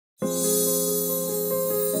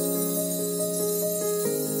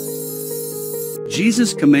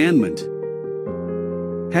Jesus' commandment.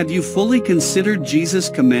 Have you fully considered Jesus'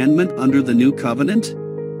 commandment under the new covenant?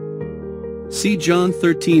 See John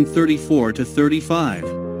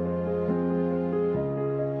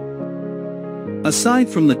 13:34-35. Aside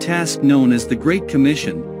from the task known as the Great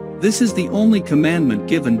Commission, this is the only commandment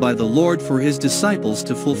given by the Lord for his disciples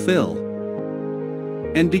to fulfill.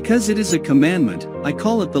 And because it is a commandment, I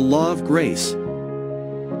call it the law of grace.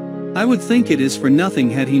 I would think it is for nothing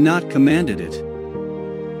had he not commanded it.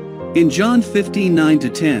 In John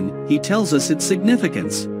 15:9-10, he tells us its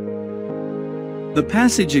significance. The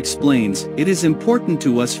passage explains, it is important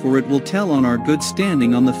to us for it will tell on our good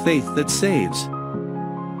standing on the faith that saves.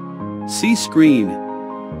 See screen.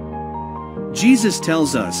 Jesus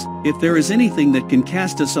tells us, if there is anything that can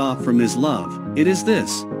cast us off from his love, it is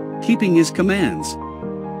this: keeping his commands.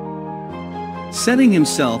 Setting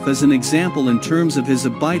himself as an example in terms of his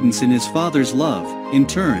abidance in his Father's love, in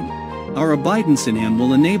turn, our abidance in him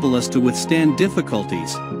will enable us to withstand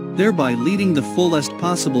difficulties, thereby leading the fullest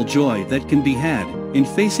possible joy that can be had, in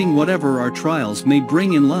facing whatever our trials may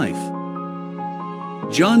bring in life.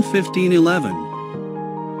 John 15:11.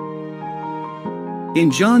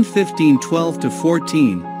 In John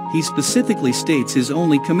 15:12-14, he specifically states his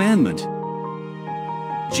only commandment.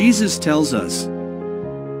 Jesus tells us,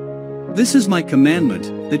 "This is my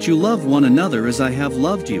commandment, that you love one another as I have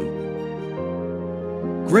loved you.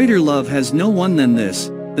 Greater love has no one than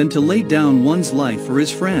this, than to lay down one's life for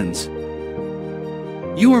his friends.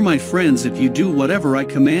 You are my friends if you do whatever I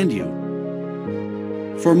command you."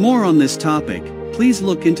 For more on this topic, please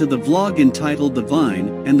look into the vlog entitled The Vine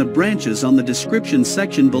and the Branches on the description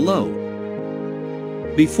section below.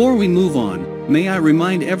 Before we move on, may I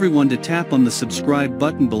remind everyone to tap on the subscribe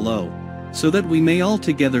button below, so that we may all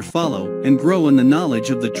together follow and grow in the knowledge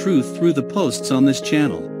of the truth through the posts on this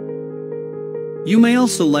channel. You may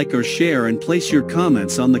also like or share and place your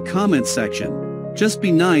comments on the comment section. Just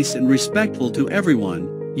be nice and respectful to everyone.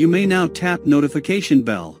 You may now tap notification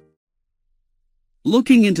bell.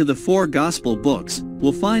 Looking into the 4 gospel books,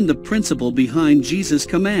 we'll find the principle behind Jesus'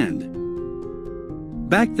 command.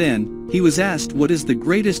 Back then, he was asked what is the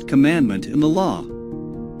greatest commandment in the law.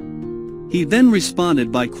 He then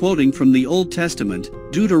responded by quoting from the Old Testament,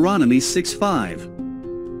 Deuteronomy 6:5.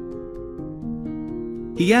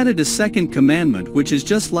 He added a second commandment which is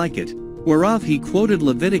just like it, whereof he quoted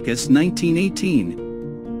Leviticus 19:18.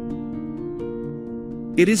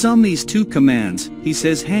 It is on these 2 commands, he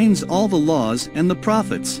says, hangs all the laws and the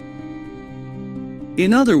prophets.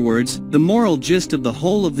 In other words, the moral gist of the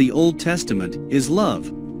whole of the Old Testament is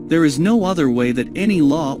love. There is no other way that any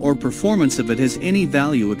law or performance of it has any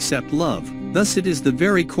value except love, thus it is the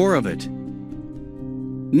very core of it.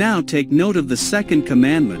 Now take note of the second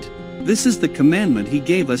commandment. This is the commandment he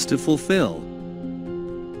gave us to fulfill.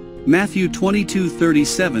 Matthew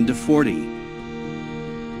 22:37-40.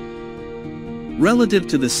 Relative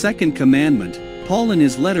to the second commandment, Paul in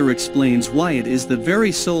his letter explains why it is the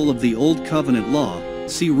very soul of the Old Covenant law.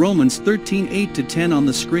 See Romans 13:8-10 on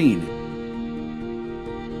the screen.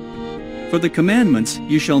 For the commandments,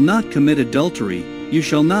 you shall not commit adultery, you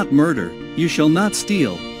shall not murder, you shall not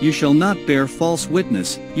steal, you shall not bear false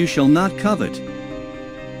witness, you shall not covet.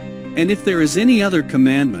 And if there is any other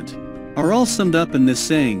commandment, are all summed up in this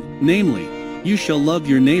saying, namely, you shall love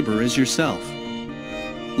your neighbor as yourself.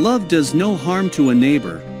 Love does no harm to a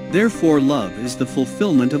neighbor, therefore love is the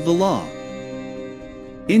fulfillment of the law.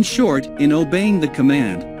 In short, in obeying the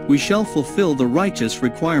command, we shall fulfill the righteous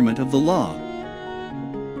requirement of the law.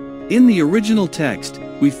 In the original text,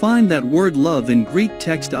 we find that word love in Greek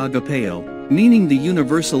text agapeo, meaning the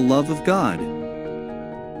universal love of God.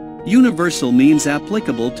 Universal means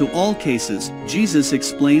applicable to all cases. Jesus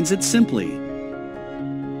explains it simply.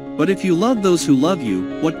 But if you love those who love you,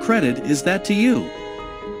 what credit is that to you?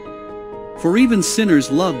 For even sinners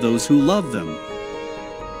love those who love them.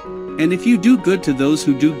 And if you do good to those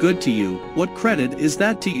who do good to you, what credit is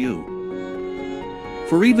that to you?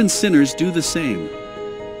 For even sinners do the same.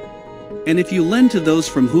 And if you lend to those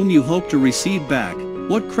from whom you hope to receive back,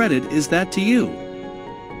 what credit is that to you?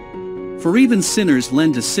 For even sinners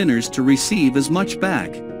lend to sinners to receive as much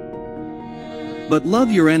back. But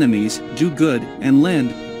love your enemies, do good, and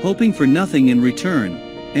lend, hoping for nothing in return,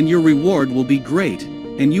 and your reward will be great,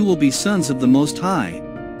 and you will be sons of the Most High.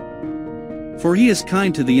 For he is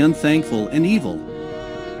kind to the unthankful and evil.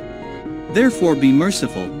 Therefore be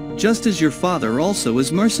merciful, just as your Father also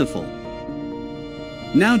is merciful.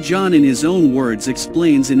 Now John in his own words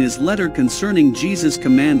explains in his letter concerning Jesus'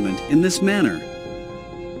 commandment in this manner.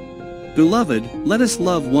 Beloved, let us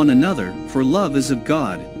love one another, for love is of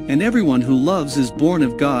God, and everyone who loves is born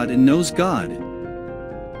of God and knows God.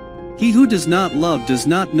 He who does not love does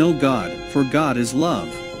not know God, for God is love.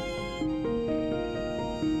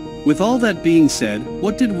 With all that being said,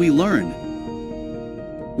 what did we learn?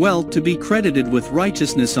 Well, to be credited with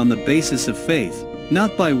righteousness on the basis of faith,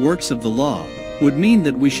 not by works of the law, would mean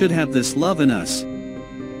that we should have this love in us.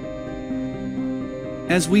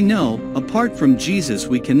 As we know, apart from Jesus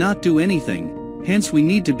we cannot do anything, hence we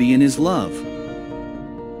need to be in His love.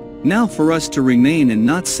 Now for us to remain and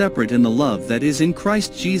not separate in the love that is in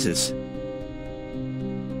Christ Jesus,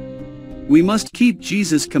 we must keep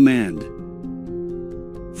Jesus' command.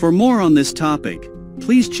 For more on this topic,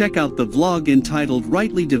 please check out the vlog entitled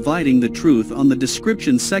Rightly Dividing the Truth on the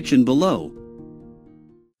description section below.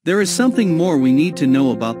 There is something more we need to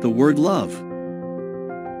know about the word love.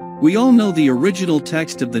 We all know the original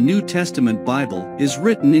text of the New Testament Bible is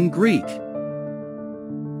written in Greek.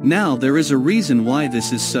 Now there is a reason why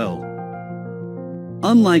this is so.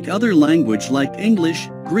 Unlike other language like English,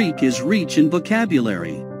 Greek is rich in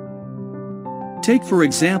vocabulary. Take for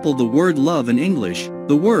example the word love in English,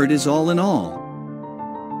 the word is all in all.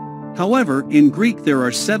 However, in Greek there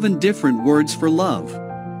are 7 different words for love.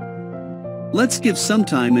 Let's give some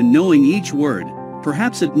time in knowing each word,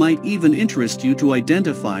 perhaps it might even interest you to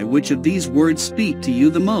identify which of these words speak to you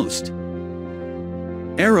the most.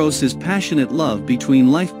 Eros is passionate love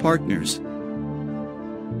between life partners.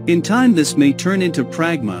 In time this may turn into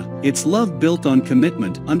pragma, it's love built on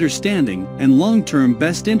commitment, understanding, and long-term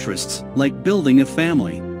best interests, like building a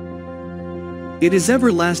family. It is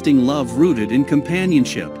everlasting love rooted in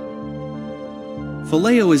companionship.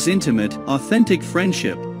 Phileo is intimate, authentic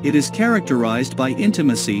friendship. It is characterized by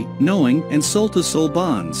intimacy, knowing, and soul-to-soul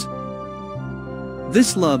bonds.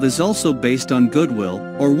 This love is also based on goodwill,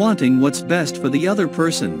 or wanting what's best for the other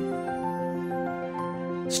person.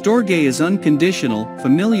 Storge is unconditional,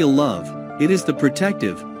 familial love. It is the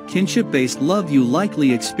protective, kinship-based love you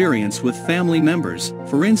likely experience with family members,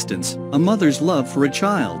 for instance, a mother's love for a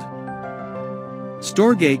child.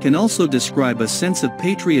 Storge can also describe a sense of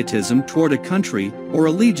patriotism toward a country, or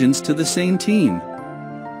allegiance to the same team.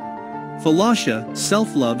 Philatia,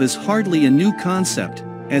 self-love, is hardly a new concept,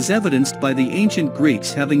 as evidenced by the ancient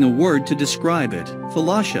Greeks having a word to describe it,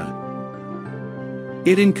 philatia.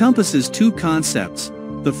 It encompasses 2 concepts.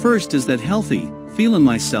 The first is that healthy, feel in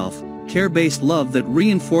myself, care-based love that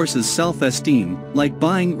reinforces self-esteem, like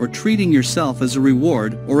buying or treating yourself as a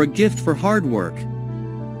reward or a gift for hard work.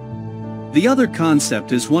 The other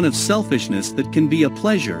concept is one of selfishness that can be a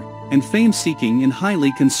pleasure, and fame-seeking and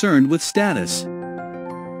highly concerned with status.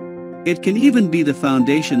 It can even be the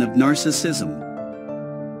foundation of narcissism.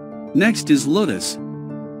 Next is ludus.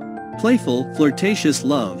 Playful, flirtatious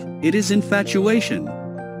love. It is infatuation.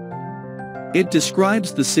 It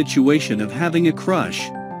describes the situation of having a crush.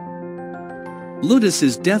 Ludus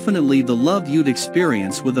is definitely the love you'd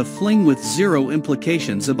experience with a fling with 0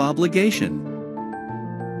 implications of obligation.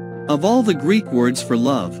 Of all the Greek words for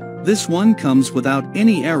love, this one comes without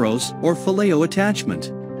any eros or phileo attachment.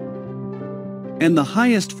 And the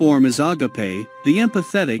highest form is agape, the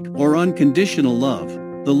empathetic or unconditional love,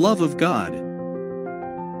 the love of God.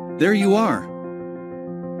 There you are.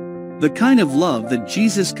 The kind of love that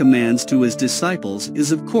Jesus commands to His disciples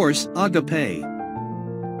is of course agape.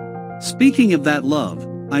 Speaking of that love,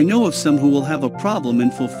 I know of some who will have a problem in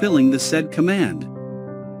fulfilling the said command.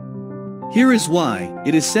 Here is why.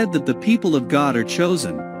 It is said that the people of God are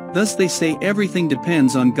chosen, thus they say everything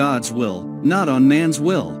depends on God's will, not on man's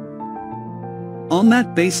will. On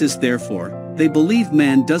that basis therefore, they believe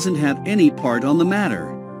man doesn't have any part on the matter.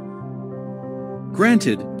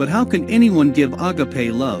 Granted, but how can anyone give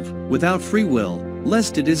agape love, without free will,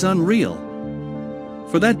 lest it is unreal?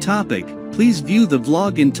 For that topic, please view the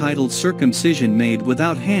vlog entitled Circumcision Made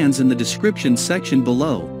Without Hands in the description section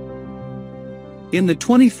below. In the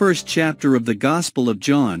 21st chapter of the Gospel of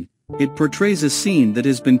John, it portrays a scene that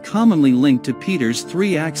has been commonly linked to Peter's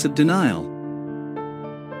 3 acts of denial.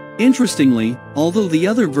 Interestingly, although the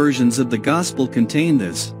other versions of the Gospel contain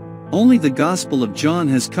this, only the Gospel of John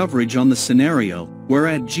has coverage on the scenario,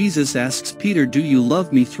 whereat Jesus asks Peter, "Do you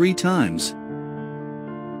love me?" 3 times.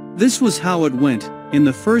 This was how it went. In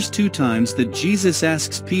the first 2 times that Jesus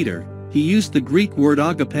asks Peter, he used the Greek word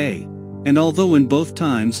agape, and although in both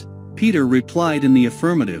times, Peter replied in the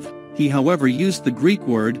affirmative, he however used the Greek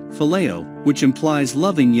word, phileo, which implies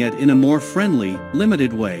loving yet in a more friendly,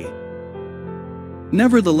 limited way.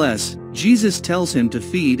 Nevertheless, Jesus tells him to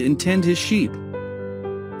feed and tend his sheep.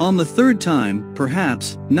 On the 3rd time,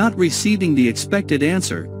 perhaps, not receiving the expected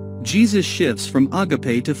answer, Jesus shifts from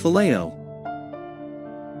agape to phileo.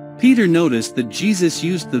 Peter noticed that Jesus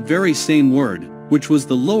used the very same word, which was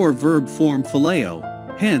the lower verb form phileo,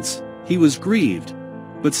 hence, he was grieved.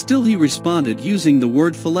 but still he responded using the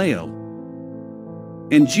word phileo.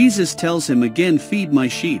 And Jesus tells him again, feed my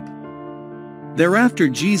sheep. Thereafter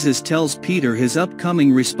Jesus tells Peter his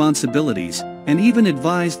upcoming responsibilities, and even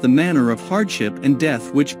advised the manner of hardship and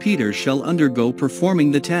death which Peter shall undergo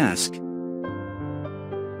performing the task.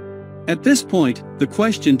 At this point, the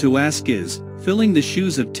question to ask is, filling the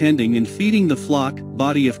shoes of tending and feeding the flock,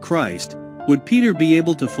 body of Christ, would Peter be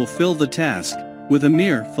able to fulfill the task, with a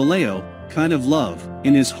mere phileo kind of love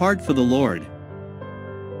in his heart for the Lord?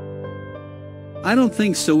 I don't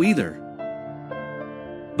think so either.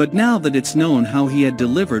 But now that it's known how he had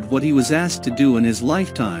delivered what he was asked to do in his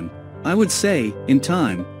lifetime, I would say, in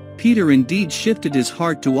time, Peter indeed shifted his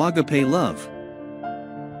heart to agape love.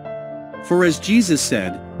 For as Jesus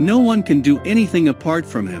said, no one can do anything apart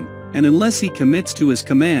from him, and unless he commits to his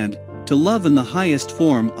command, to love in the highest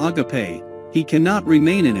form, agape, he cannot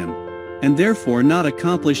remain in him, and therefore not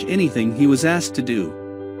accomplish anything he was asked to do.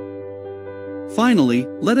 Finally,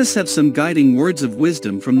 let us have some guiding words of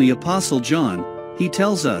wisdom from the Apostle John. He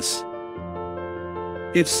tells us,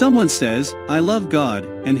 if someone says, I love God,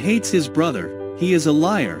 and hates his brother, he is a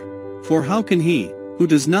liar. For how can he, who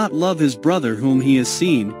does not love his brother whom he has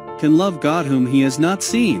seen, can love God whom he has not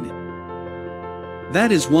seen?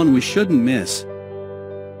 That is one we shouldn't miss.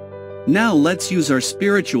 Now let's use our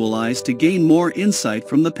spiritual eyes to gain more insight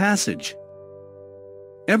from the passage.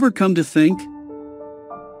 Ever come to think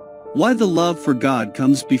why the love for God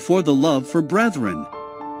comes before the love for brethren?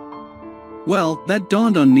 Well, that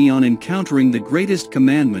dawned on me on encountering the greatest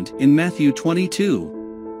commandment in Matthew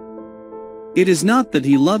 22. It is not that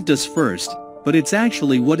he loved us first, but it's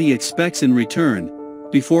actually what he expects in return,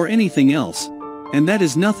 before anything else, and that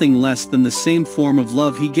is nothing less than the same form of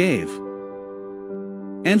love he gave.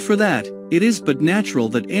 And for that, it is but natural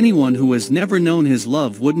that anyone who has never known his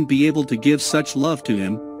love wouldn't be able to give such love to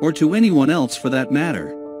him, or to anyone else for that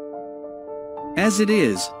matter. As it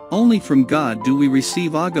is, only from God do we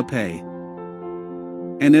receive agape.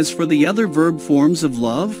 And as for the other verb forms of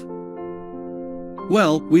love?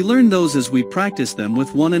 Well, we learn those as we practice them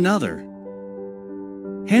with one another.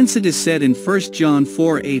 Hence it is said in 1 John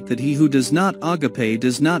 4:8 that he who does not agape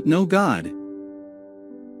does not know God.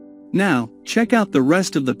 Now, check out the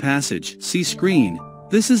rest of the passage, see screen.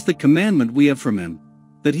 This is the commandment we have from him,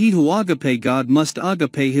 that he who agape God must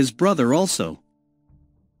agape his brother also.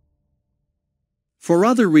 For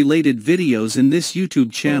other related videos in this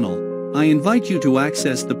YouTube channel, I invite you to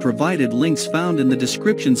access the provided links found in the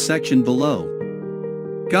description section below.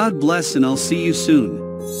 God bless, and I'll see you soon.